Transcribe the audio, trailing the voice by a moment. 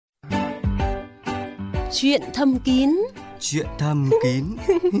Chuyện thầm kín. Chuyện thầm kín.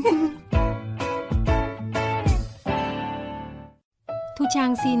 Thu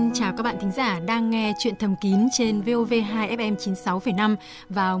Trang xin chào các bạn thính giả đang nghe Chuyện thầm kín trên VOV2 FM 96,5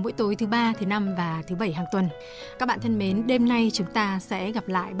 vào mỗi tối thứ ba, thứ năm và thứ bảy hàng tuần. Các bạn thân mến, đêm nay chúng ta sẽ gặp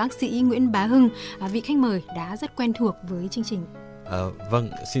lại bác sĩ Nguyễn Bá Hưng, vị khách mời đã rất quen thuộc với chương trình. Vâng,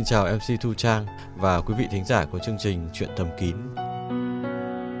 xin chào MC Thu Trang và quý vị thính giả của chương trình Chuyện thầm kín.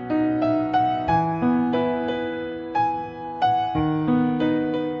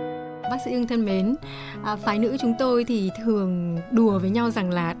 Bác sĩ Hưng thân mến, phái nữ chúng tôi thì thường đùa với nhau rằng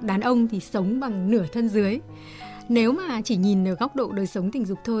là đàn ông thì sống bằng nửa thân dưới. Nếu mà chỉ nhìn ở góc độ đời sống tình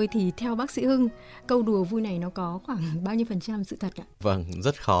dục thôi thì theo bác sĩ Hưng, câu đùa vui này nó có khoảng bao nhiêu % sự thật ạ? Vâng,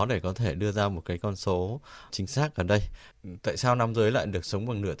 rất khó để có thể đưa ra một cái con số chính xác ở đây. Tại sao nam giới lại được sống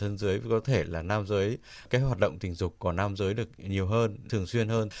bằng nửa thân dưới? Có thể là nam giới, cái hoạt động tình dục của nam giới được nhiều hơn, thường xuyên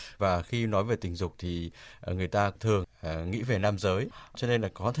hơn. Và khi nói về tình dục thì người ta thường nghĩ về nam giới. Cho nên là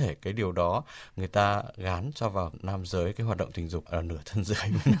có thể cái điều đó người ta gán cho vào nam giới cái hoạt động tình dục ở nửa thân dưới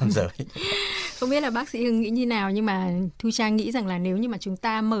với nam giới. Không biết là bác sĩ Hưng nghĩ như nào, nhưng mà Thu Trang nghĩ rằng là nếu như mà chúng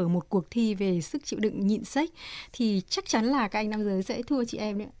ta mở một cuộc thi về sức chịu đựng nhịn xếch thì chắc chắn là các anh nam giới sẽ thua chị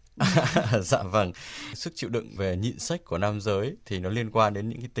em đấy. Dạ vâng, sức chịu đựng về nhịn xếch của nam giới thì nó liên quan đến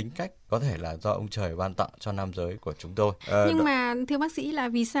những cái tính cách có thể là do ông trời ban tặng cho nam giới của chúng tôi. Nhưng mà thưa bác sĩ là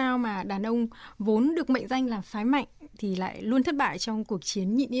vì sao mà đàn ông vốn được mệnh danh là phái mạnh thì lại luôn thất bại trong cuộc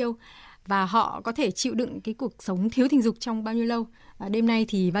chiến nhịn yêu, và họ có thể chịu đựng cái cuộc sống thiếu tình dục trong bao nhiêu lâu? Đêm nay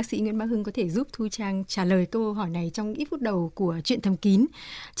thì bác sĩ Nguyễn Bá Hưng có thể giúp Thu Trang trả lời câu hỏi này trong ít phút đầu của Chuyện thầm kín,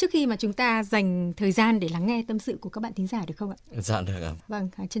 trước khi mà chúng ta dành thời gian để lắng nghe tâm sự của các bạn thính giả, được không ạ? Dạ được ạ. Vâng,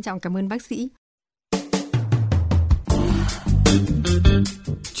 trân trọng cảm ơn bác sĩ.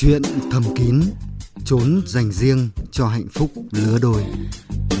 Chuyện thầm kín, chốn dành riêng cho hạnh phúc lứa đôi.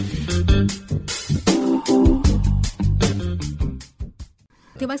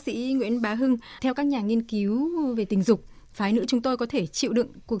 Thưa bác sĩ Nguyễn Bá Hưng, theo các nhà nghiên cứu về tình dục, phái nữ chúng tôi có thể chịu đựng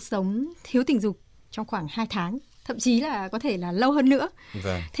cuộc sống thiếu tình dục trong khoảng 2 tháng, thậm chí là có thể là lâu hơn nữa.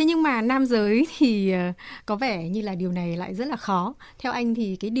 Vâng. Thế nhưng mà nam giới thì có vẻ như là điều này lại rất là khó. Theo anh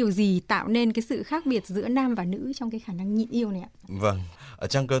thì cái điều gì tạo nên cái sự khác biệt giữa nam và nữ trong cái khả năng nhịn yêu này ạ? Vâng, ở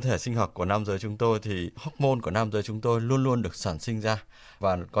trong cơ thể sinh học của nam giới chúng tôi thì hormone của nam giới chúng tôi luôn luôn được sản sinh ra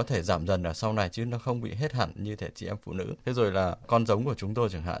và có thể giảm dần ở sau này chứ nó không bị hết hẳn như thể chị em phụ nữ. Thế rồi là con giống của chúng tôi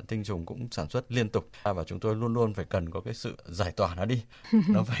chẳng hạn, tinh trùng cũng sản xuất liên tục và chúng tôi luôn luôn phải cần có cái sự giải tỏa nó đi.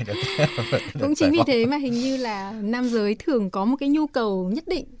 Nó phải được cũng chính vì thế mà hình như là nam giới thường có một cái nhu cầu nhất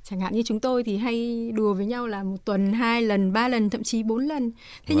định. Chẳng hạn như chúng tôi thì hay đùa với nhau là 1 tuần 2 lần, 3 lần, thậm chí 4 lần.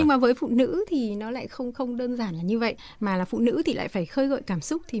 Thế nhưng mà với phụ nữ thì nó lại không đơn giản là như vậy, mà là phụ nữ thì lại phải khơi gợi cảm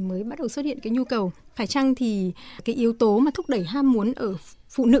xúc thì mới bắt đầu xuất hiện cái nhu cầu. Phải chăng thì cái yếu tố mà thúc đẩy ham muốn ở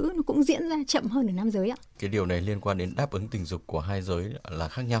phụ nữ nó cũng diễn ra chậm hơn ở nam giới ạ? Cái điều này liên quan đến đáp ứng tình dục của hai giới là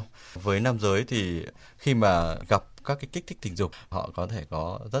khác nhau. Với nam giới thì khi mà gặp các cái kích thích tình dục, họ có thể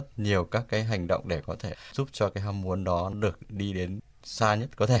có rất nhiều các cái hành động để có thể giúp cho cái ham muốn đó được đi đến xa nhất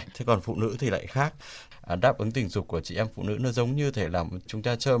có thể. Thế còn phụ nữ thì lại khác. Đáp ứng tình dục của chị em phụ nữ nó giống như thể là chúng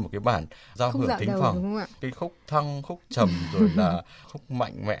ta chơi một cái bản giao hưởng thính phòng, cái khúc thăng, khúc trầm rồi là khúc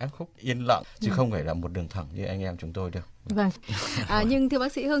mạnh mẽ, khúc yên lặng, chứ không phải là một đường thẳng như anh em chúng tôi được. Vâng. Nhưng thưa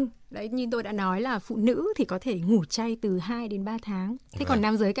bác sĩ Hưng, đấy, như tôi đã nói là phụ nữ thì có thể ngủ chay từ 2 đến 3 tháng. Thế còn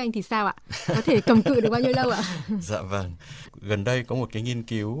nam giới các anh thì sao ạ? Có thể cầm cự được bao nhiêu lâu ạ? Dạ vâng. Gần đây có một cái nghiên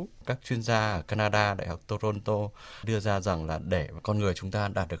cứu các chuyên gia ở Canada, Đại học Toronto đưa ra rằng là để con người chúng ta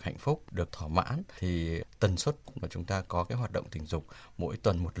đạt được hạnh phúc, được thỏa mãn thì tần suất mà chúng ta có cái hoạt động tình dục mỗi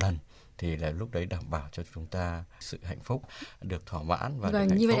tuần 1 lần thì là lúc đấy đảm bảo cho chúng ta sự hạnh phúc, được thỏa mãn và vâng, được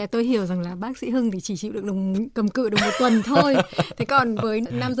hạnh như phúc. vậy là tôi hiểu rằng là bác sĩ Hưng thì chỉ chịu đựng cầm cự được 1 tuần thôi. Thế còn với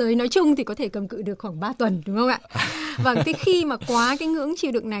nam giới nói chung thì có thể cầm cự được khoảng 3 tuần, đúng không ạ? Vâng, thế khi mà quá cái ngưỡng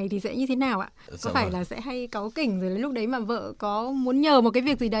chịu đựng này thì sẽ như thế nào ạ? Có phải là sẽ hay cáu kỉnh rồi lúc đấy mà vợ có muốn nhờ một cái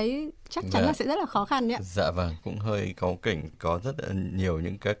việc gì đấy chắc chắn là sẽ rất là khó khăn đấy ạ? Dạ vâng, cũng hơi cáu kỉnh, có rất nhiều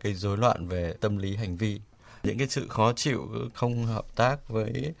những các cái rối loạn về tâm lý hành vi. Những cái sự khó chịu, không hợp tác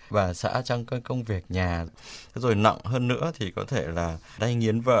với bà xã trong các công việc nhà. Rồi nặng hơn nữa thì có thể là đay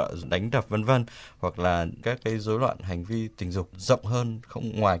nghiến vợ, đánh đập vân vân, hoặc là các cái rối loạn hành vi tình dục rộng hơn,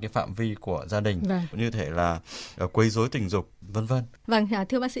 không ngoài cái phạm vi của gia đình, như thể là quấy rối tình dục vân vân. Vâng,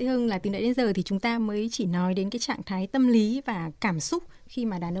 thưa bác sĩ Hưng, là từ nãy đến giờ thì chúng ta mới chỉ nói đến cái trạng thái tâm lý và cảm xúc khi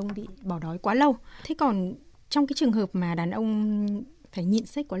mà đàn ông bị bỏ đói quá lâu. Thế còn trong cái trường hợp mà đàn ông phải nhịn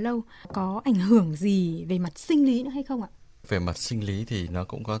xếch quá lâu, có ảnh hưởng gì về mặt sinh lý nữa hay không ạ? Về mặt sinh lý thì nó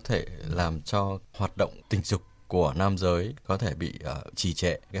cũng có thể làm cho hoạt động tình dục của nam giới có thể bị trì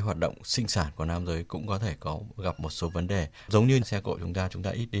trệ, cái hoạt động sinh sản của nam giới cũng có thể gặp một số vấn đề. Giống như xe cộ chúng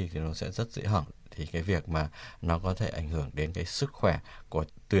ta ít đi thì nó sẽ rất dễ hỏng. Thì cái việc mà nó có thể ảnh hưởng đến cái sức khỏe của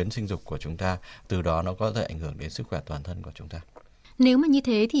tuyến sinh dục của chúng ta, từ đó nó có thể ảnh hưởng đến sức khỏe toàn thân của chúng ta. Nếu mà như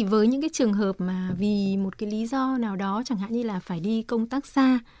thế thì với những cái trường hợp mà vì một cái lý do nào đó, chẳng hạn như là phải đi công tác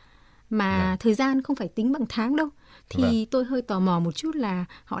xa mà thời gian không phải tính bằng tháng đâu, thì tôi hơi tò mò một chút là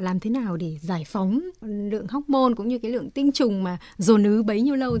họ làm thế nào để giải phóng lượng hormone cũng như cái lượng tinh trùng mà dồn ứ bấy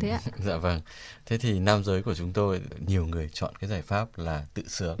nhiêu lâu thế ạ? Dạ vâng. Thế thì nam giới của chúng tôi, nhiều người chọn cái giải pháp là tự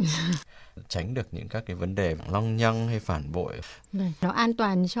sướng. Tránh được những các cái vấn đề lăng nhăng hay phản bội. Nó an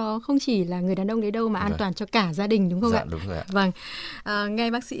toàn cho không chỉ là người đàn ông đấy đâu mà an toàn cho cả gia đình, đúng không ạ? Dạ đúng rồi ạ. Vâng.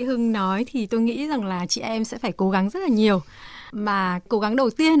 Nghe bác sĩ Hưng nói thì tôi nghĩ rằng là chị em sẽ phải cố gắng rất là nhiều. Mà cố gắng đầu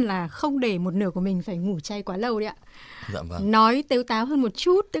tiên là không để một nửa của mình phải ngủ chay quá lâu đấy ạ. Dạ vâng. Nói tếu táo hơn một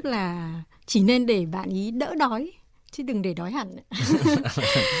chút, tức là chỉ nên để bạn ý đỡ đói, chứ đừng để đói hẳn.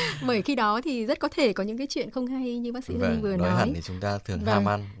 Bởi khi đó thì rất có thể có những cái chuyện không hay như bác sĩ Hưng vừa nói. Đói hẳn thì chúng ta thường ham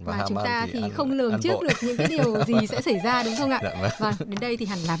ăn. Và chúng ta thì không lường trước được những cái điều gì sẽ xảy ra, đúng không ạ? Dạ vâng. Vâng, đến đây thì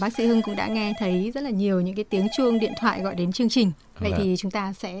hẳn là bác sĩ Hưng cũng đã nghe thấy rất là nhiều những cái tiếng chuông điện thoại gọi đến chương trình. Vậy thì chúng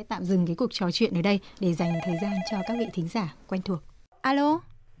ta sẽ tạm dừng cái cuộc trò chuyện ở đây để dành thời gian cho các vị thính giả quen thuộc. Alo.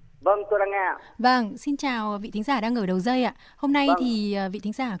 Vâng, tôi đang nghe. Vâng, xin chào vị thính giả đang ở đầu dây ạ. Hôm nay thì vị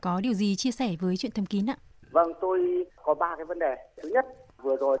thính giả có điều gì chia sẻ với chuyện thầm kín ạ? Vâng, tôi có 3 cái vấn đề. Thứ nhất,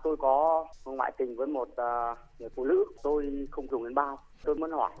 vừa rồi tôi có ngoại tình với một người phụ nữ, tôi không dùng đến bao. Tôi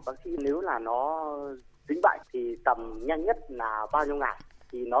muốn hỏi bác sĩ, nếu là nó dính bệnh thì tầm nhanh nhất là bao nhiêu ngày?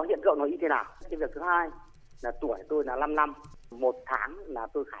 Thì nó hiện tượng nó như thế nào? Cái việc thứ hai là tuổi tôi là 5 năm. Một tháng là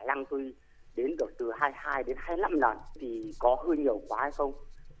tôi khả năng tôi đến được từ 22 đến 25 lần. Thì có hơi nhiều quá hay không?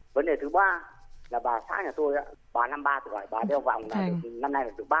 Vấn đề thứ ba là bà xã nhà tôi, bà 53 tuổi, bà đeo vòng là năm nay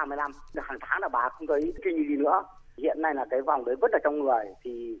là được 30 năm. Hàng tháng là bà không thấy kinh gì nữa. Hiện nay là cái vòng đấy vứt ở trong người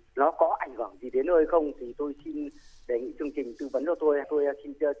thì nó có ảnh hưởng gì đến nơi không? Thì tôi xin đề nghị chương trình tư vấn cho tôi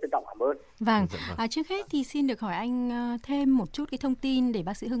xin trân trọng cảm ơn. Vâng, trước hết thì xin được hỏi anh thêm một chút cái thông tin để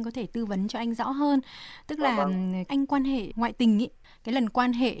bác sĩ Hưng có thể tư vấn cho anh rõ hơn. Tức là anh quan hệ ngoại tình ý, cái lần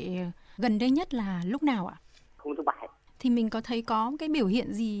quan hệ gần đây nhất là lúc nào ạ? Hôm thứ Bảy. Thì mình có thấy có cái biểu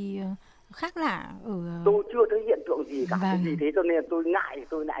hiện gì khác lạ ở... Tôi chưa thấy hiện tượng gì cả. Cái gì thế cho nên tôi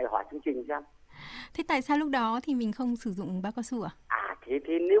lại hỏi chương trình xem. Thế tại sao lúc đó thì mình không sử dụng bao cao su ạ? Thế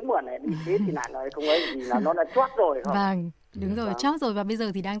nếu mà lại đi thế thì lại nói không ấy gì là nó đã chót rồi không? Vâng, đúng rồi, chót rồi và bây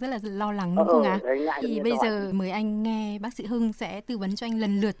giờ thì đang rất là lo lắng đúng không ạ? Thì bây giờ mời anh nghe bác sĩ Hưng sẽ tư vấn cho anh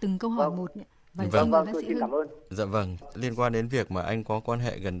lần lượt từng câu hỏi một. Vâng, tôi xin cảm ơn. Dạ vâng, liên quan đến việc mà anh có quan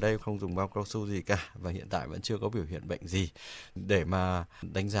hệ gần đây không dùng bao cao su gì cả và hiện tại vẫn chưa có biểu hiện bệnh gì. Để mà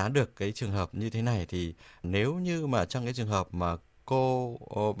đánh giá được cái trường hợp như thế này thì nếu như mà trong cái trường hợp mà cô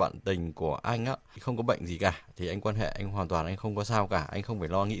bạn tình của anh á không có bệnh gì cả thì anh quan hệ anh hoàn toàn anh không có sao cả, anh không phải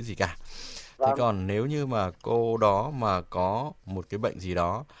lo nghĩ gì cả. Thế còn nếu như mà cô đó mà có một cái bệnh gì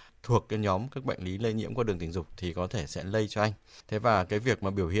đó thuộc cái nhóm các bệnh lý lây nhiễm qua đường tình dục thì có thể sẽ lây cho anh. Thế và cái việc mà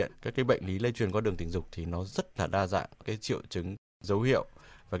biểu hiện các cái bệnh lý lây truyền qua đường tình dục thì nó rất là đa dạng, cái triệu chứng, dấu hiệu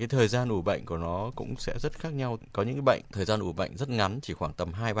và cái thời gian ủ bệnh của nó cũng sẽ rất khác nhau. Có những cái bệnh thời gian ủ bệnh rất ngắn, chỉ khoảng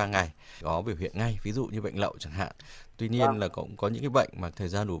tầm 2-3 ngày có biểu hiện ngay, ví dụ như bệnh lậu chẳng hạn. Tuy nhiên là cũng có những cái bệnh mà thời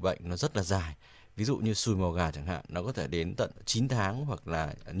gian ủ bệnh nó rất là dài. Ví dụ như sùi màu gà chẳng hạn, nó có thể đến tận 9 tháng hoặc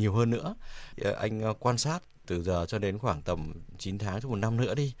là nhiều hơn nữa. Anh quan sát từ giờ cho đến khoảng tầm 9 tháng cho 1 năm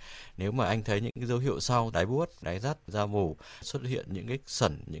nữa đi. Nếu mà anh thấy những cái dấu hiệu sau, đái buốt, đái rắt, da mù, xuất hiện những cái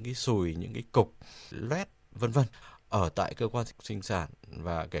sẩn, những cái sùi, những cái cục, loét, vân vân ở tại cơ quan sinh sản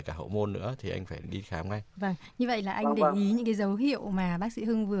và kể cả hậu môn nữa thì anh phải đi khám ngay. Vâng, như vậy là anh để ý những cái dấu hiệu mà bác sĩ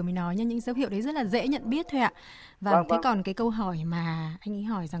Hưng vừa mới nói, nhưng những dấu hiệu đấy rất là dễ nhận biết thôi ạ. Thế còn cái câu hỏi mà anh ấy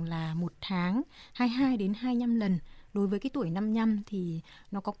hỏi rằng là 1 tháng 22 đến 25 lần đối với cái tuổi 55 thì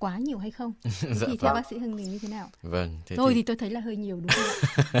nó có quá nhiều hay không? Thì theo bác sĩ Hưng thì như thế nào? Vâng. Thì tôi thấy là hơi nhiều đúng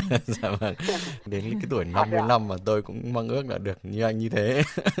không ạ? Dạ vâng. Đến cái tuổi 55 mà tôi cũng mong ước là được như anh như thế.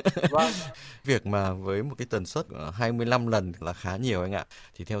 Việc mà với một cái tần suất 25 lần là khá nhiều anh ạ.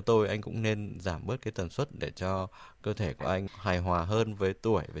 Thì theo tôi anh cũng nên giảm bớt cái tần suất để cho cơ thể của anh hài hòa hơn với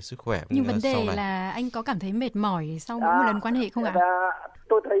tuổi, với sức khỏe. Nhưng vấn đề là anh có cảm thấy mệt mỏi sau mỗi một lần quan hệ không ạ?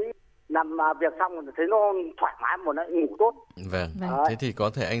 Tôi thấy làm việc xong thấy nó thoải mái mà nó ngủ tốt. Vâng. Thế thì có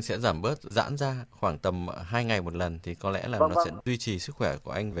thể anh sẽ giảm bớt, giãn ra khoảng tầm 2 ngày một lần thì có lẽ là nó sẽ duy trì sức khỏe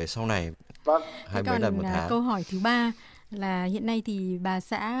của anh về sau này. 20 lần một tháng. Câu hỏi thứ 3 là hiện nay thì bà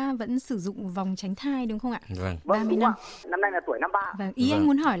xã vẫn sử dụng vòng tránh thai đúng không ạ? Vâng. 30 năm. Năm nay là tuổi 53. Vâng. Anh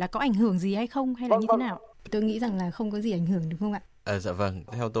muốn hỏi là có ảnh hưởng gì hay không hay là như thế nào? Tôi nghĩ rằng là không có gì ảnh hưởng đúng không ạ? Dạ vâng,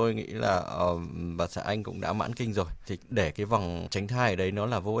 theo tôi nghĩ là bà xã anh cũng đã mãn kinh rồi, thì để cái vòng tránh thai ở đấy nó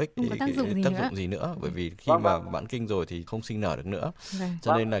là vô ích, Không có tác dụng gì nữa. bởi vì khi mà mãn kinh rồi thì không sinh nở được nữa.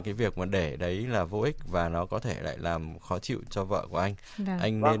 Cho nên là cái việc mà để đấy là vô ích và nó có thể lại làm khó chịu cho vợ của anh.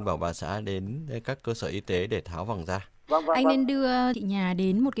 Anh nên bảo bà xã đến các cơ sở y tế để tháo vòng ra. Anh nên đưa chị nhà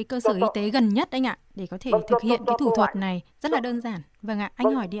đến một cái cơ sở y tế gần nhất anh ạ, để có thể thực hiện cái thủ thuật này, rất là đơn giản. Vâng ạ,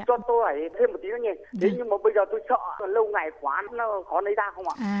 anh hỏi đi ạ. Cho tôi hỏi thêm một tí nữa nhỉ. Thế nhưng mà bây giờ tôi sợ lâu ngày quá nó khó lấy ra không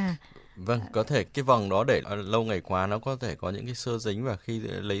ạ? Vâng, có thể cái vòng đó để lâu ngày quá nó có thể có những cái xơ dính và khi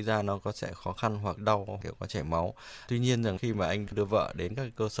lấy ra nó sẽ khó khăn hoặc đau, kiểu có chảy máu. Tuy nhiên rằng khi mà anh đưa vợ đến các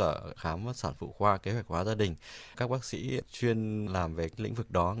cơ sở khám sản phụ khoa, kế hoạch hóa gia đình, các bác sĩ chuyên làm về cái lĩnh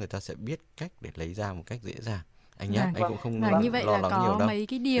vực đó, người ta sẽ biết cách để lấy ra một cách dễ dàng. Anh nhé, anh cũng không như vậy lo là lắng có nhiều đâu. mấy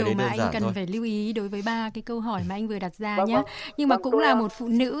cái điều mà anh cần thôi. Phải lưu ý đối với 3 cái câu hỏi mà anh vừa đặt ra nhé. Nhưng mà cũng là một phụ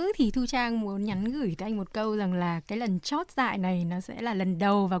nữ thì Thu Trang muốn nhắn gửi tới anh một câu rằng là cái lần chót dại này nó sẽ là lần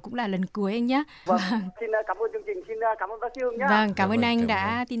đầu và cũng là lần cuối anh nhé. Xin cảm ơn chương trình, xin cảm ơn bác sĩ Hương nhé. Vâng, cảm ơn anh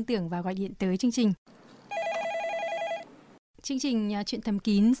đã tin tưởng và gọi điện tới chương trình. Chương trình Chuyện Thầm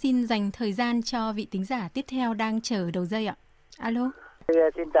Kín xin dành thời gian cho vị thính giả tiếp theo đang chờ đầu dây ạ. Alo.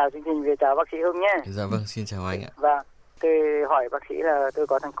 Xin chào chương trình và chào bác sĩ Hưng nhé. Dạ vâng, xin chào anh ạ. Vâng, tôi hỏi bác sĩ là tôi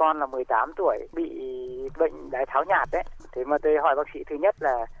có thằng con là 18 tuổi bị bệnh đái tháo nhạt đấy. Thế mà tôi hỏi bác sĩ, thứ nhất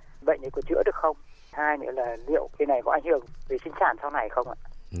là bệnh này có chữa được không? Hai nữa là liệu cái này có ảnh hưởng về sinh sản sau này không ạ?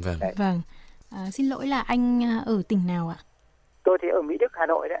 Vâng. Xin lỗi là anh ở tỉnh nào ạ? Tôi thì ở Mỹ Đức, Hà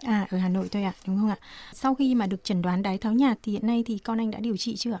Nội đấy. Ở Hà Nội thôi ạ, đúng không ạ? Sau khi mà được chẩn đoán đái tháo nhạt thì hiện nay thì con anh đã điều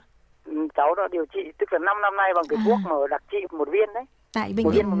trị chưa ạ? Cháu đã điều trị, tức là 5 năm nay bằng cái thuốc mà đặc trị một viên đấy. Tại bệnh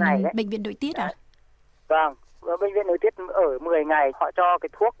viện Nội Tiết à? Vâng, ở bệnh viện Nội Tiết ở 10 ngày, họ cho cái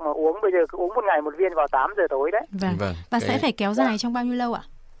thuốc mà uống, bây giờ cứ uống một ngày một viên vào 8 giờ tối đấy. Vâng. Và sẽ phải kéo dài trong bao nhiêu lâu ạ?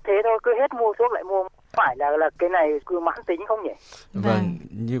 Thế thôi, cứ hết mua thuốc lại mua. Phải là cái này cứ mãn tính không nhỉ? Vâng,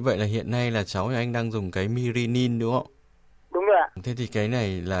 như vậy là hiện nay là cháu nhà anh đang dùng cái Mirinin đúng không? Đúng rồi ạ. Thế thì cái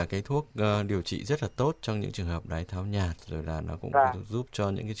này là cái thuốc điều trị rất là tốt trong những trường hợp đái tháo nhạt, rồi là nó cũng giúp cho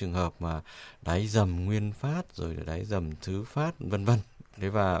những cái trường hợp mà đái dầm nguyên phát, rồi là đái dầm thứ phát, vân vân. Thế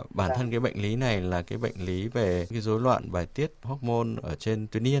và bản thân cái bệnh lý này là cái bệnh lý về cái rối loạn bài tiết hormone ở trên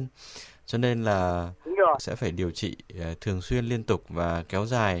tuyến yên, cho nên là sẽ phải điều trị thường xuyên, liên tục và kéo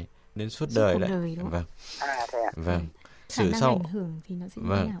dài đến suốt đời đấy. Vâng. Vâng. Khả năng ảnh hưởng thì nó sẽ như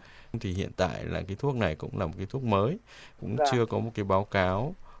thế nào? Thì hiện tại là cái thuốc này cũng là một cái thuốc mới, cũng chưa có một cái báo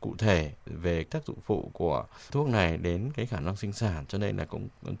cáo cụ thể về tác dụng phụ của thuốc này đến cái khả năng sinh sản, cho nên là cũng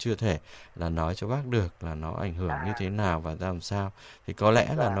chưa thể là nói cho bác được là nó ảnh hưởng như thế nào và ra làm sao. Thì có lẽ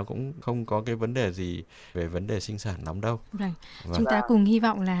là nó cũng không có cái vấn đề gì về vấn đề sinh sản lắm đâu. Chúng ta cùng hy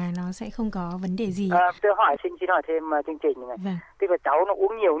vọng là nó sẽ không có vấn đề gì. Tôi xin hỏi thêm chương trình này. Tức là cháu nó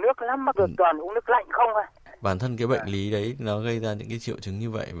uống nhiều nước lắm, mà toàn uống nước lạnh không à? Bản thân cái bệnh lý đấy nó gây ra những cái triệu chứng như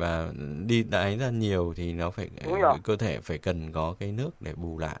vậy, và đi đái ra nhiều thì nó phải cơ thể phải cần có cái nước để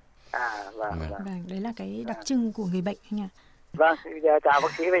bù lại. Vâng, đấy là cái đặc trưng của người bệnh anh ạ. Vâng, chào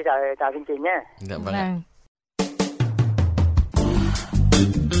bác sĩ và chào chương trình nhé. Dạ vâng.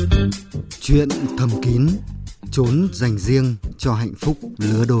 Chuyện thầm kín, trốn dành riêng cho hạnh phúc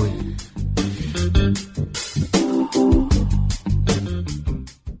lứa đôi.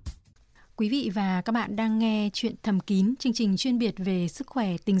 Quý vị và các bạn đang nghe Chuyện Thầm Kín, chương trình chuyên biệt về sức khỏe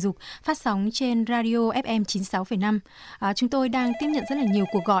tình dục phát sóng trên radio FM 96,5. Chúng tôi đang tiếp nhận rất là nhiều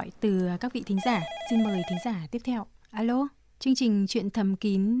cuộc gọi từ các vị thính giả. Xin mời thính giả tiếp theo. Alo, chương trình Chuyện Thầm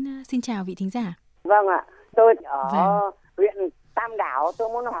Kín xin chào vị thính giả. Vâng ạ, tôi ở huyện Tam Đảo. Tôi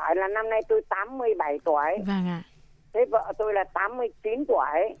muốn hỏi là năm nay tôi 87 tuổi. Vâng ạ. Thế vợ tôi là 89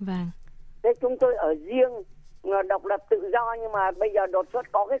 tuổi. Vâng. Thế chúng tôi ở riêng, độc lập tự do, nhưng mà bây giờ đột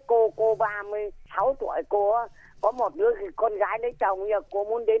xuất có cái cô 36 tuổi, cô có một đứa con gái lấy chồng, giờ cô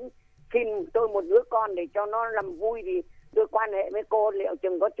muốn đến xin tôi một đứa con để cho nó làm vui, thì tôi quan hệ với cô liệu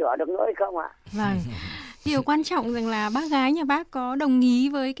chừng có chữa được nữa hay không ạ? Vâng. Điều quan trọng rằng là bác gái nhà bác có đồng ý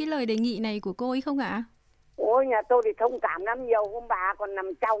với cái lời đề nghị này của cô ấy không ạ? Ôi, nhà tôi thì thông cảm lắm, nhiều hôm bà còn nằm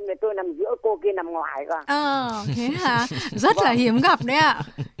trong thì tôi nằm giữa, cô kia nằm ngoài cơ. Thế hả? Rất là hiếm gặp đấy ạ.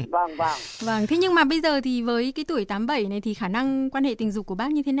 Vâng, thế nhưng mà bây giờ thì với cái tuổi 87 này thì khả năng quan hệ tình dục của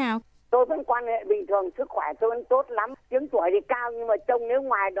bác như thế nào? Tôi vẫn quan hệ bình thường, sức khỏe tôi vẫn tốt lắm. Tiếng tuổi thì cao nhưng mà trông nếu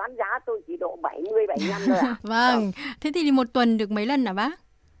ngoài đoán giá tôi chỉ độ 70, 75 thôi ạ. Vâng, thế thì một tuần được mấy lần hả bác?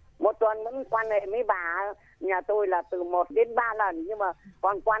 Một tuần vẫn quan hệ với bà nhà tôi là từ 1 đến 3 lần, nhưng mà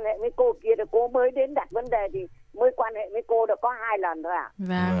còn quan hệ với cô kia thì cô mới đến đặt vấn đề thì mới quan hệ với cô được có 2 lần thôi ạ.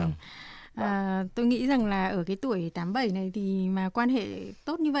 Vâng. Tôi nghĩ rằng là ở cái tuổi 87 này thì mà quan hệ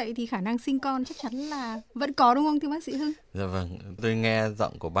tốt như vậy thì khả năng sinh con chắc chắn là vẫn có, đúng không thưa bác sĩ Hưng? Dạ vâng, tôi nghe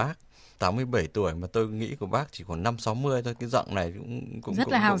giọng của bác 87 tuổi mà tôi nghĩ của bác chỉ còn 5-60 thôi. Cái giọng này cũng rất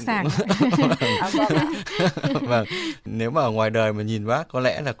là hào sảng. Vâng, nếu mà ở ngoài đời mà nhìn bác có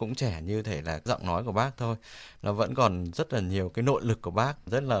lẽ là cũng trẻ như thể là giọng nói của bác thôi. Nó vẫn còn rất là nhiều cái nội lực của bác,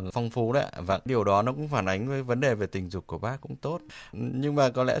 rất là phong phú đấy. Và điều đó nó cũng phản ánh với vấn đề về tình dục của bác cũng tốt. Nhưng mà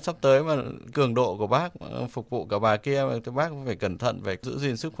có lẽ sắp tới mà cường độ của bác phục vụ cả bà kia, thì bác phải cẩn thận, phải giữ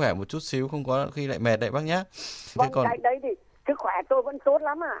gìn sức khỏe một chút xíu, không có khi lại mệt đấy bác nhé. Vâng, cái đấy thì sức khỏe tôi vẫn tốt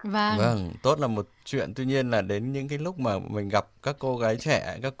lắm ạ. Vâng, tốt là một chuyện. Tuy nhiên là đến những cái lúc mà mình gặp các cô gái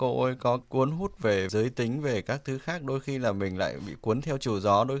trẻ, các cô ấy có cuốn hút về giới tính, về các thứ khác, đôi khi là mình lại bị cuốn theo chiều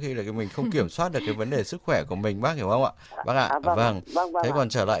gió, đôi khi là mình không kiểm soát được cái vấn đề sức khỏe của mình, bác hiểu không ạ? Bác ạ. Vâng. Thế còn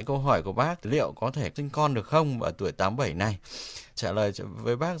trở lại câu hỏi của bác, liệu có thể sinh con được không ở tuổi 87 này? Trả lời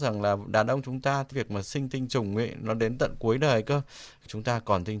với bác rằng là đàn ông chúng ta, việc mà sinh tinh trùng ấy nó đến tận cuối đời cơ. Chúng ta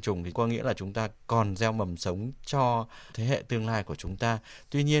còn tinh trùng thì có nghĩa là chúng ta còn gieo mầm sống cho thế hệ tương lai của chúng ta.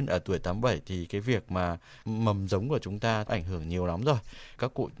 Tuy nhiên ở tuổi 87 thì cái việc mà mầm giống của chúng ta ảnh hưởng nhiều lắm rồi.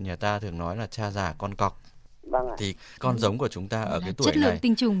 Các cụ nhà ta thường nói là cha già con cọc. Thì con giống của chúng ta ở cái tuổi này, chất lượng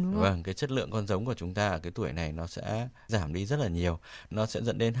tinh trùng đúng không? Vâng, cái chất lượng con giống của chúng ta ở cái tuổi này nó sẽ giảm đi rất là nhiều. Nó sẽ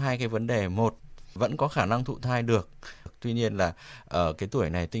dẫn đến hai cái vấn đề. Một, vẫn có khả năng thụ thai được. Tuy nhiên là ở cái tuổi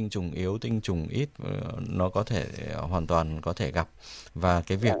này tinh trùng yếu, tinh trùng ít, nó có thể hoàn toàn có thể gặp. Và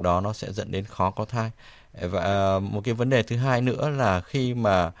cái việc đó nó sẽ dẫn đến khó có thai. Và một cái vấn đề thứ hai nữa là khi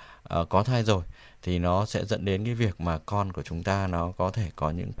mà có thai rồi thì nó sẽ dẫn đến cái việc mà con của chúng ta nó có thể có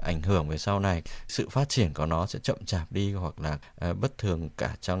những ảnh hưởng về sau này. Sự phát triển của nó sẽ chậm chạp đi, hoặc là bất thường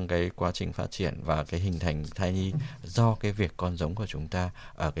cả trong cái quá trình phát triển và cái hình thành thai nhi, do cái việc con giống của chúng ta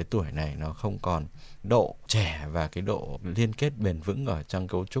ở cái tuổi này nó không còn độ trẻ và cái độ liên kết bền vững ở trong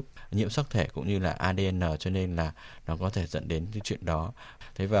cấu trúc nhiễm sắc thể cũng như là ADN, cho nên là nó có thể dẫn đến cái chuyện đó.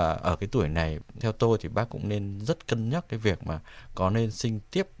 Thế và ở cái tuổi này, theo tôi thì bác cũng nên rất cân nhắc cái việc mà có nên sinh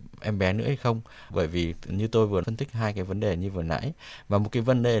tiếp em bé nữa hay không. Bởi vì như tôi vừa phân tích hai cái vấn đề như vừa nãy. Và một cái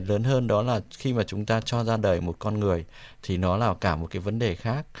vấn đề lớn hơn đó là khi mà chúng ta cho ra đời một con người thì nó là cả một cái vấn đề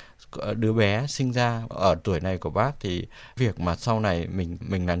khác. Đứa bé sinh ra ở tuổi này của bác thì việc mà sau này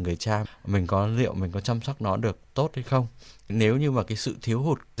mình là người cha, liệu mình có chăm sóc nó được tốt hay không? Nếu như mà cái sự thiếu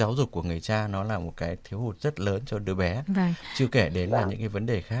hụt giáo dục của người cha nó là một cái thiếu hụt rất lớn cho đứa bé. Chưa kể đến là những cái vấn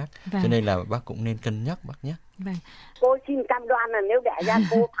đề khác. Cho nên là bác cũng nên cân nhắc bác nhé. Cô xin cam đoan là nếu đẻ ra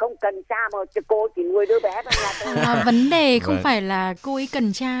cô không cần cha mà cô chỉ nuôi đứa bé trong nhà tôi. Vấn đề không phải là cô ấy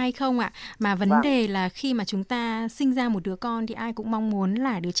cần cha hay không ạ, mà vấn đề là khi mà chúng ta sinh ra một đứa con thì ai cũng mong muốn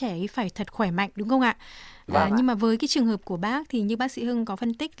là đứa trẻ ấy phải thật khỏe mạnh, đúng không ạ? Nhưng mà với cái trường hợp của bác thì như bác sĩ Hưng có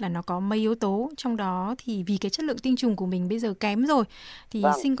phân tích là nó có mấy yếu tố, trong đó thì vì cái chất lượng tinh trùng của mình bây giờ kém rồi thì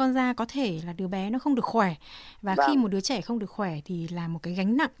sinh con ra có thể là đứa bé nó không được khỏe, và khi một đứa trẻ không được khỏe thì là một cái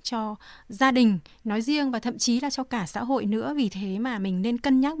gánh nặng cho gia đình nói riêng và thậm chí là cho cả xã hội nữa. Vì thế mà mình nên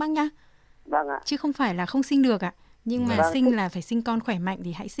cân nhắc bác nhá. Chứ không phải là không sinh được ạ, nhưng mà sinh là phải sinh con khỏe mạnh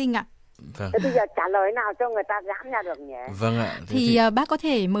thì hãy sinh ạ. Thế bây giờ trả lời nào cho người ta dám ra được nhỉ? Vâng ạ. Thì bác có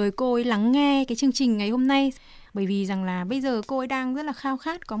thể mời cô ấy lắng nghe cái chương trình ngày hôm nay. Bởi vì rằng là bây giờ cô ấy đang rất là khao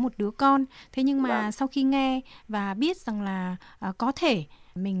khát có một đứa con. Thế nhưng mà sau khi nghe và biết rằng là có thể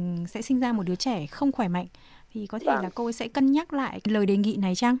mình sẽ sinh ra một đứa trẻ không khỏe mạnh thì có thể là cô ấy sẽ cân nhắc lại lời đề nghị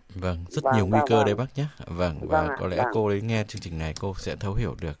này chăng? Rất nhiều nguy cơ đấy bác nhé. Và có lẽ cô ấy nghe chương trình này cô sẽ thấu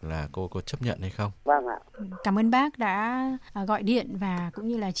hiểu được là cô có chấp nhận hay không. Cảm ơn bác đã gọi điện và cũng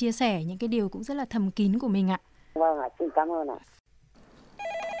như là chia sẻ những cái điều cũng rất là thầm kín của mình ạ. Xin cảm ơn ạ.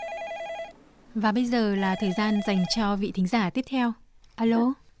 Và bây giờ là thời gian dành cho vị thính giả tiếp theo.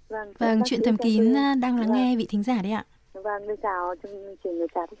 Alo. Chuyện thầm kín đang lắng nghe vị thính giả đấy ạ. Tôi chào chương trình,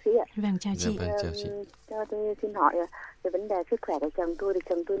 chào bác sĩ ạ. Chào chị. Cho tôi xin hỏi về vấn đề sức khỏe của chồng tôi. Thì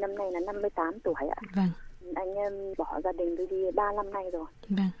chồng tôi năm nay là 58 tuổi ạ. Anh bỏ gia đình tôi đi 3 năm nay rồi.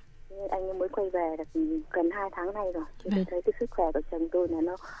 Anh mới quay về được gần 2 tháng nay rồi. Thì tôi thấy cái sức khỏe của chồng tôi là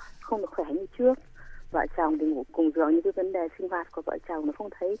nó không được khỏe như trước. Vợ chồng thì ngủ cùng giường, những cái vấn đề sinh hoạt của vợ chồng nó không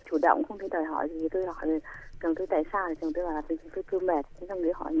thấy chủ động, không thấy đòi hỏi gì. Tôi hỏi chồng tôi tại sao, thì chồng tôi bảo là tôi mệt. Thế xong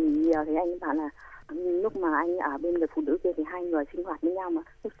đấy hỏi nhiều thì anh bảo là lúc mà anh ở bên người phụ nữ kia thì hai người sinh hoạt với nhau, mà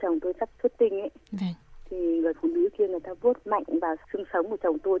lúc chồng tôi sắp xuất tinh ấy thì người phụ nữ kia người ta vuốt mạnh vào xương sống của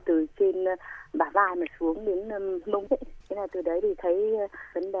chồng tôi từ trên bả vai mà xuống đến mông ấy. Thế là từ đấy thì thấy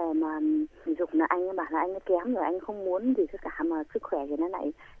vấn đề mà tình dục là anh bảo là anh kém rồi, anh không muốn gì cả, mà sức khỏe thì nó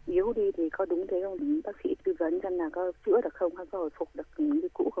lại yếu đi. Thì có đúng thế không? Bác sĩ tư vấn xem là có chữa được không, hay có hồi phục được như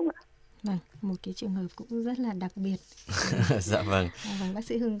cũ không ạ? Một cái trường hợp cũng rất là đặc biệt. Bác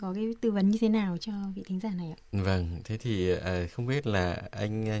sĩ Hưng có cái tư vấn như thế nào cho vị thính giả này ạ? Thế thì không biết là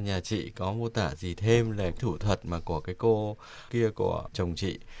anh nhà chị có mô tả gì thêm về thủ thuật mà của cái cô kia của chồng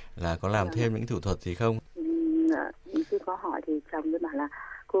chị, là có làm thêm những thủ thuật gì không? Khi có hỏi thì chồng mới bảo là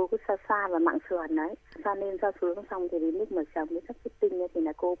cô cứ xa vào mạng sườn đấy, cho nên cho xuống xong thì đến lúc mà chồng mới sắp xuất tinh thì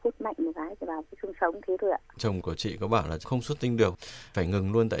là cô hút mạnh một cái thì vào cái xương sống thế thôi ạ. Chồng của chị có bảo là không xuất tinh được, phải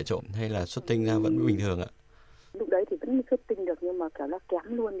ngừng luôn tại chỗ hay là xuất tinh ra vẫn bình thường ạ? Lúc đấy thì vẫn xuất tinh được nhưng mà kiểu nó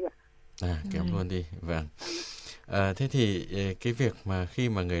kém luôn đi ạ. Kém luôn đi, vâng. Thế thì cái việc mà khi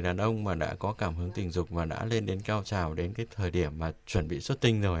mà người đàn ông mà đã có cảm hứng tình dục mà đã lên đến cao trào, đến cái thời điểm mà chuẩn bị xuất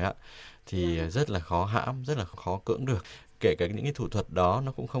tinh rồi ạ, thì rất là khó hãm, rất là khó cưỡng được. Kể cả những cái thủ thuật đó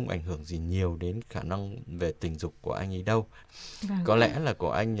nó cũng không ảnh hưởng gì nhiều đến khả năng về tình dục của anh ấy đâu. Có lẽ là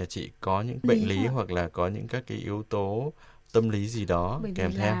của anh nhà chị có những bệnh lý hoặc là có những các cái yếu tố tâm lý gì đó bởi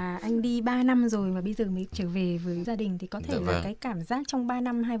kèm vì theo. là anh đi 3 năm rồi mà bây giờ mới trở về với gia đình thì có thể là cái cảm giác trong 3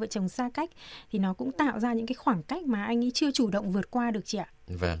 năm hai vợ chồng xa cách thì nó cũng tạo ra những cái khoảng cách mà anh ấy chưa chủ động vượt qua được chị ạ.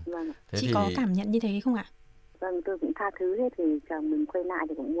 Vâng. Thế chị có cảm nhận như thế không ạ? Vâng, tôi cũng tha thứ hết thì chồng mình quay lại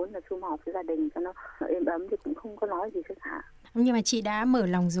thì cũng muốn là sum họp với gia đình cho nó êm ấm thì cũng không có nói gì cả. Nhưng mà chị đã mở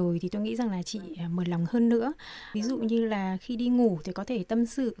lòng rồi thì tôi nghĩ rằng là chị mở lòng hơn nữa. Ví dụ như là khi đi ngủ thì có thể tâm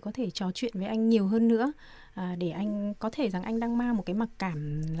sự, có thể trò chuyện với anh nhiều hơn nữa. Để anh có thể rằng anh đang mang một cái mặc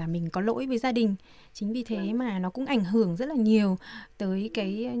cảm là mình có lỗi với gia đình. Chính vì thế mà nó cũng ảnh hưởng rất là nhiều tới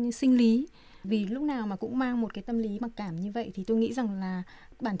cái sinh lý. Vì lúc nào mà cũng mang một cái tâm lý mặc cảm như vậy thì tôi nghĩ rằng là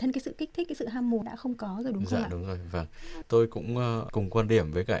bản thân cái sự kích thích, cái sự ham muốn đã không có rồi đúng không ạ? Dạ đúng rồi, vâng. Tôi cũng cùng quan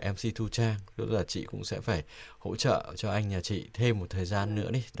điểm với cả MC Thu Trang, tức là chị cũng sẽ phải hỗ trợ cho anh nhà chị thêm một thời gian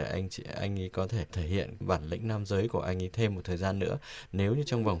nữa đi, để anh ấy có thể thể hiện bản lĩnh nam giới của anh ấy thêm một thời gian nữa. Nếu như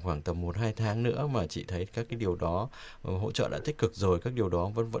trong vòng khoảng tầm 1-2 tháng nữa mà chị thấy các cái điều đó hỗ trợ đã tích cực rồi, các điều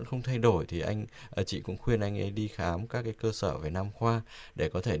đó vẫn không thay đổi thì chị cũng khuyên anh ấy đi khám các cái cơ sở về nam khoa để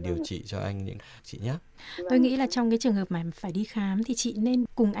có thể điều trị cho anh những chị nhé. Tôi nghĩ là trong cái trường hợp mà phải đi khám thì chị nên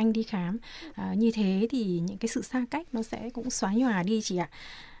cùng anh đi khám. Như thế thì những cái sự xa cách nó sẽ cũng xóa nhòa đi chị ạ.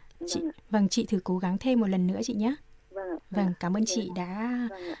 Chị thử cố gắng thêm một lần nữa chị nhé. Vâng, cảm ơn chị đã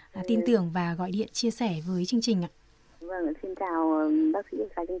tin tưởng và gọi điện chia sẻ với chương trình ạ. Vâng, xin chào bác sĩ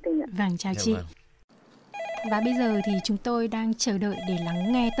Khải chương trình ạ. Vâng, chào chị. Và bây giờ thì chúng tôi đang chờ đợi để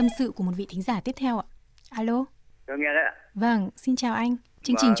lắng nghe tâm sự của một vị thính giả tiếp theo ạ. Alo. Tôi nghe đấy ạ. Vâng, xin chào anh.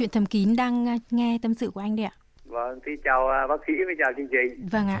 Chương trình Chuyện Thầm Kín đang nghe tâm sự của anh đây ạ. Vâng, xin chào bác sĩ với chào chương trình.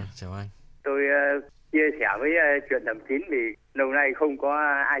 Vâng ạ. Chào anh. Tôi chia sẻ với Chuyện Thầm Kín vì lâu nay không có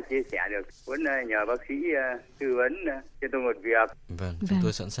ai chia sẻ được. Muốn nhờ bác sĩ tư vấn cho tôi một việc. Vâng, chúng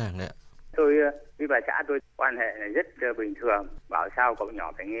tôi sẵn sàng đấy ạ. Tôi với bà xã tôi quan hệ rất bình thường, bảo sao cậu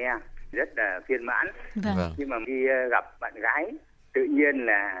nhỏ phải nghe, rất là viên mãn. Vâng. Nhưng mà đi gặp bạn gái, tự nhiên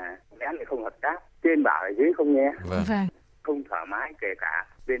là bé lại không hợp tác, trên bảo ở dưới không nghe. Vâng. Không thoải mái, kể cả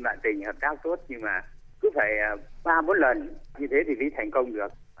bên bạn tình hợp tác tốt nhưng mà cứ phải 3-4 lần như thế thì mới thành công được.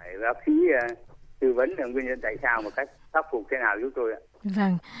 Phải bác sĩ tư vấn là nguyên nhân tại sao, một cách khắc phục thế nào giúp tôi ạ.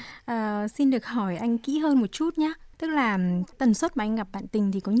 Vâng, xin được hỏi anh kỹ hơn một chút nhé. Tức là tần suất mà anh gặp bạn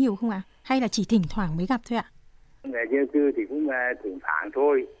tình thì có nhiều không ạ? Hay là chỉ thỉnh thoảng mới gặp thôi ạ? Về riêng tư thì cũng thỉnh thoảng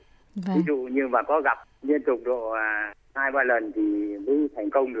thôi. Vâng. Ví dụ như mà có gặp liên tục độ 2-3 lần thì mới thành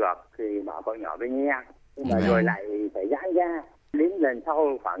công được thì bảo con nhỏ với nghe. Nhưng mà rồi lại phải giãn ra. Đến lần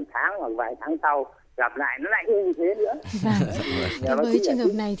sau khoảng tháng hoặc vài tháng sau gặp lại nó lại như thế nữa. Vâng. Với trường hợp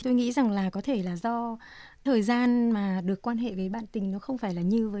này thì tôi nghĩ rằng là có thể là do thời gian mà được quan hệ với bạn tình nó không phải là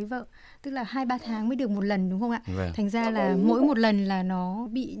như với vợ. Tức là 2-3 tháng mới được một lần đúng không ạ? Vâng. Thành ra là mỗi một lần là nó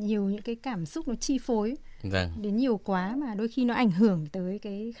bị nhiều những cái cảm xúc nó chi phối. Vâng. Đến nhiều quá mà đôi khi nó ảnh hưởng tới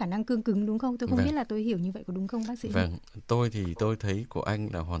cái khả năng cương cứng đúng không? Tôi không biết là tôi hiểu như vậy có đúng không bác sĩ? Vâng, tôi thấy của anh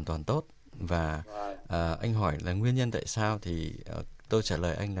là hoàn toàn tốt. Và anh hỏi là nguyên nhân tại sao thì tôi trả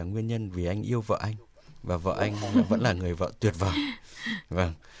lời anh là nguyên nhân vì anh yêu vợ anh. Và vợ anh vẫn là người vợ tuyệt vời.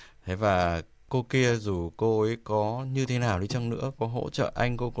 Vâng, thế và cô kia dù cô ấy có như thế nào đi chăng nữa, có hỗ trợ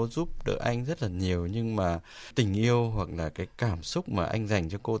anh, cô có giúp đỡ anh rất là nhiều, nhưng mà tình yêu hoặc là cái cảm xúc mà anh dành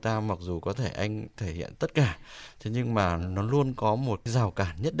cho cô ta, mặc dù có thể anh thể hiện tất cả, thế nhưng mà nó luôn có một cái rào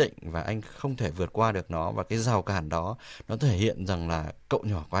cản nhất định và anh không thể vượt qua được nó. Và cái rào cản đó nó thể hiện rằng là cậu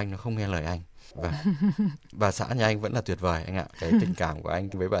nhỏ của anh nó không nghe lời anh. Và bà xã nhà anh vẫn là tuyệt vời anh ạ. Cái tình cảm của anh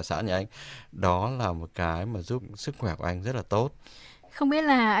với bà xã nhà anh đó là một cái mà giúp sức khỏe của anh rất là tốt. Không biết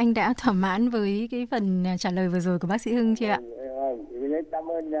là anh đã thỏa mãn với cái phần trả lời vừa rồi của bác sĩ Hưng chưa ạ?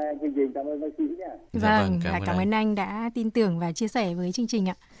 Cảm ơn chương trình, cảm ơn bác sĩ nhé. Vâng, cảm ơn anh đã tin tưởng và chia sẻ với chương trình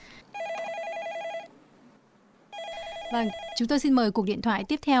ạ. Vâng, chúng tôi xin mời cuộc điện thoại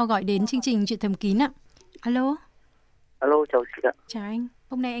tiếp theo gọi đến chương trình Chuyện Thầm Kín ạ. Alo. Alo, chào chị ạ. Chào anh.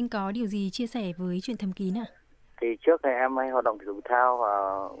 Hôm nay anh có điều gì chia sẻ với Chuyện Thầm Kín ạ? Thì trước này em hay hoạt động thể dục thao và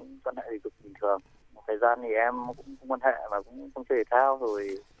quan hệ thể dục bình thường. Một thời gian thì em cũng không quan hệ và cũng không chơi thể thao,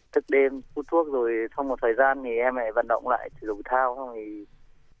 rồi thức đêm hút thuốc, rồi trong một thời gian thì em lại vận động lại thể dục thao, xong thì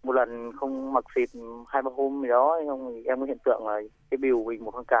một lần không mặc xịt 2-3 hôm gì đó, xong thì em có hiện tượng là cái bìu mình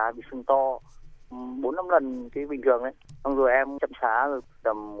một con cá bị sưng to 4-5 lần cái bình thường đấy. Xong rồi em chậm xá rồi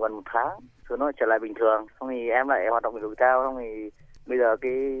tầm gần 1 tháng rồi nó trở lại bình thường. Xong thì em lại hoạt động thể dục cao, xong thì bây giờ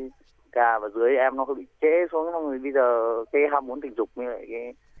cái cà và dưới em nó hơi bị trễ xuống, xong rồi bây giờ cái ham muốn tình dục như lại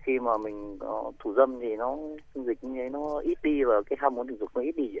cái khi mà mình thủ dâm thì nó sinh dịch như thế nó ít đi và cái ham muốn tình dục nó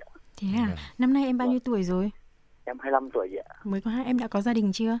ít đi ạ. Thế à? Năm nay em bao nhiêu tuổi rồi? Em 25 tuổi ạ. Mới có em đã có gia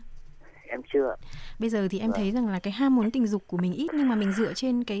đình chưa? Em chưa. Bây giờ thì em thấy rằng là cái ham muốn tình dục của mình ít, nhưng mà mình dựa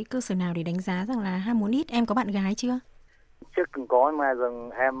trên cái cơ sở nào để đánh giá rằng là ham muốn ít? Em có bạn gái chưa? Trước từng có, mà dần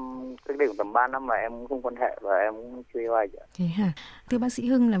em cách đây tầm 3 năm là em cũng không quan hệ và em cũng chưa yêu ai ạ. Thế hả? Thưa bác sĩ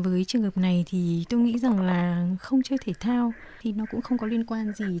Hưng, là với trường hợp này thì tôi nghĩ rằng là không chơi thể thao thì nó cũng không có liên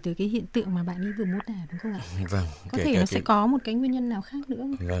quan gì tới cái hiện tượng mà bạn ấy vừa mô tả, đúng không ạ? Vâng. Có thể nó sẽ có một cái nguyên nhân nào khác nữa.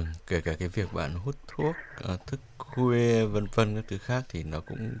 Vâng, kể cả cái việc bạn hút thuốc, thức khuya vân vân các thứ khác thì nó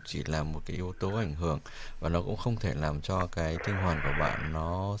cũng chỉ là một cái yếu tố ảnh hưởng, và nó cũng không thể làm cho cái tinh hoàn của bạn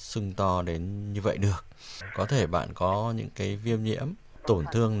nó sưng to đến như vậy được. Có thể bạn có những cái viêm nhiễm, tổn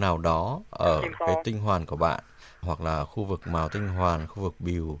thương nào đó ở cái tinh hoàn của bạn, hoặc là khu vực mào tinh hoàn, khu vực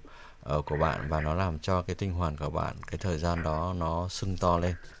bìu của bạn, và nó làm cho cái tinh hoàn của bạn cái thời gian đó nó sưng to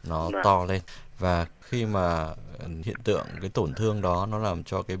lên, nó to lên. Và khi mà hiện tượng cái tổn thương đó nó làm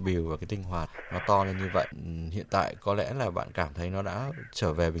cho cái bìu và cái tinh hoàn nó to lên như vậy, hiện tại có lẽ là bạn cảm thấy nó đã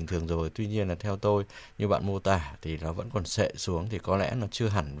trở về bình thường rồi. Tuy nhiên là theo tôi, như bạn mô tả thì nó vẫn còn xệ xuống, thì có lẽ nó chưa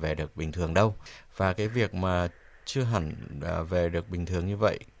hẳn về được bình thường đâu. Và cái việc mà chưa hẳn về được bình thường như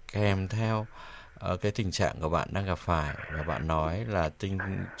vậy kèm theo cái tình trạng của bạn đang gặp phải, và bạn nói là tinh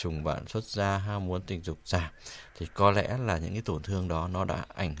trùng bạn xuất ra, ham muốn tình dục giảm, thì có lẽ là những cái tổn thương đó nó đã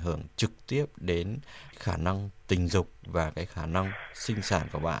ảnh hưởng trực tiếp đến khả năng tình dục và cái khả năng sinh sản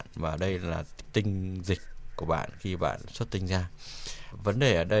của bạn, và đây là tinh dịch của bạn khi bạn xuất tinh ra. Vấn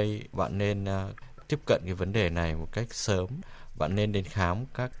đề ở đây bạn nên tiếp cận cái vấn đề này một cách sớm. Bạn nên đến khám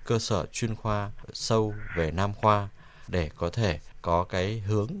các cơ sở chuyên khoa sâu về nam khoa để có thể có cái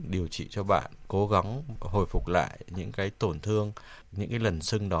hướng điều trị cho bạn, cố gắng hồi phục lại những cái tổn thương, những cái lần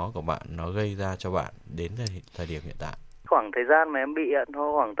sưng đó của bạn nó gây ra cho bạn đến thời điểm hiện tại. Khoảng thời gian mà em bị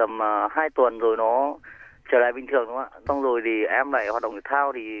nó khoảng tầm 2 tuần rồi nó trở lại bình thường đúng không ạ? Xong rồi thì em lại hoạt động thể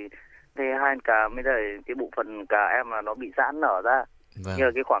thao thì hai cá mới đây cái bộ phận cá em là nó bị giãn nở ra. Vâng. Nhưng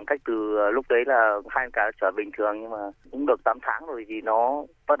mà cái khoảng cách từ lúc đấy là hai cá trở bình thường, nhưng mà cũng được 8 tháng rồi thì nó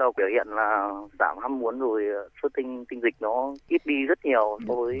bắt đầu biểu hiện là giảm ham muốn, rồi xuất tinh dịch nó ít đi rất nhiều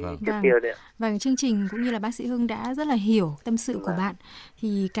so với trước kia đấy. Vâng, chương trình cũng như là bác sĩ Hưng đã rất là hiểu tâm sự của bạn.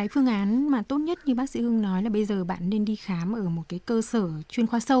 Thì cái phương án mà tốt nhất như bác sĩ Hưng nói là bây giờ bạn nên đi khám ở một cái cơ sở chuyên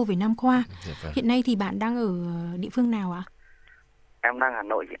khoa sâu về nam khoa. Hiện nay thì bạn đang ở địa phương nào ạ? Em đang Hà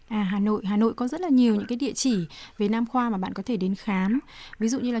Nội. Hà Nội có rất là nhiều những cái địa chỉ về nam khoa mà bạn có thể đến khám. Ví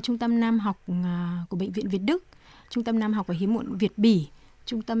dụ như là Trung tâm Nam học của Bệnh viện Việt Đức, Trung tâm Nam học và Hiếm muộn Việt Bỉ,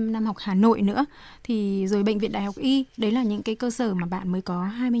 Trung tâm Nam học Hà Nội nữa. Thì rồi Bệnh viện Đại học Y, đấy là những cái cơ sở mà bạn mới có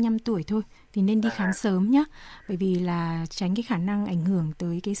 25 tuổi thôi. Thì nên đi khám sớm nhé. Bởi vì là tránh cái khả năng ảnh hưởng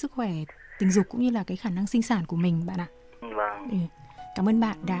tới cái sức khỏe tình dục cũng như là cái khả năng sinh sản của mình bạn ạ. Vâng. Cảm ơn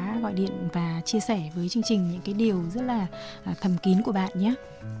bạn đã gọi điện và chia sẻ với chương trình những cái điều rất là thầm kín của bạn nhé.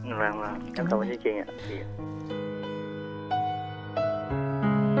 Vâng. Cảm ơn chương trình ạ.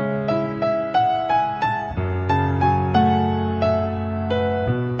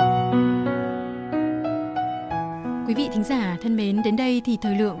 Quý vị thính giả thân mến, đến đây thì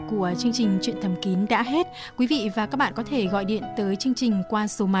thời lượng của chương trình Chuyện Thầm Kín đã hết. Quý vị và các bạn có thể gọi điện tới chương trình qua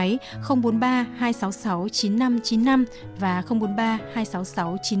số máy 043 266 9595 và 043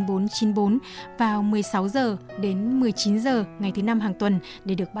 266 9494 vào 16 giờ đến 19 giờ ngày thứ 5 hàng tuần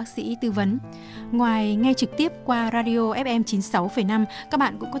để được bác sĩ tư vấn. Ngoài nghe trực tiếp qua radio FM 96,5, các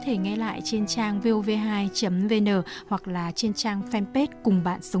bạn cũng có thể nghe lại trên trang vov2.vn hoặc là trên trang fanpage Cùng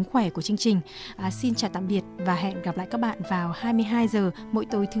Bạn Sống Khỏe của chương trình. Xin chào tạm biệt và hẹn gặp lại các bạn vào 22 giờ mỗi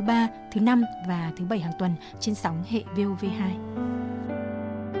tối thứ 3, thứ 5 và thứ 7 hàng tuần trên sóng hệ VOV2.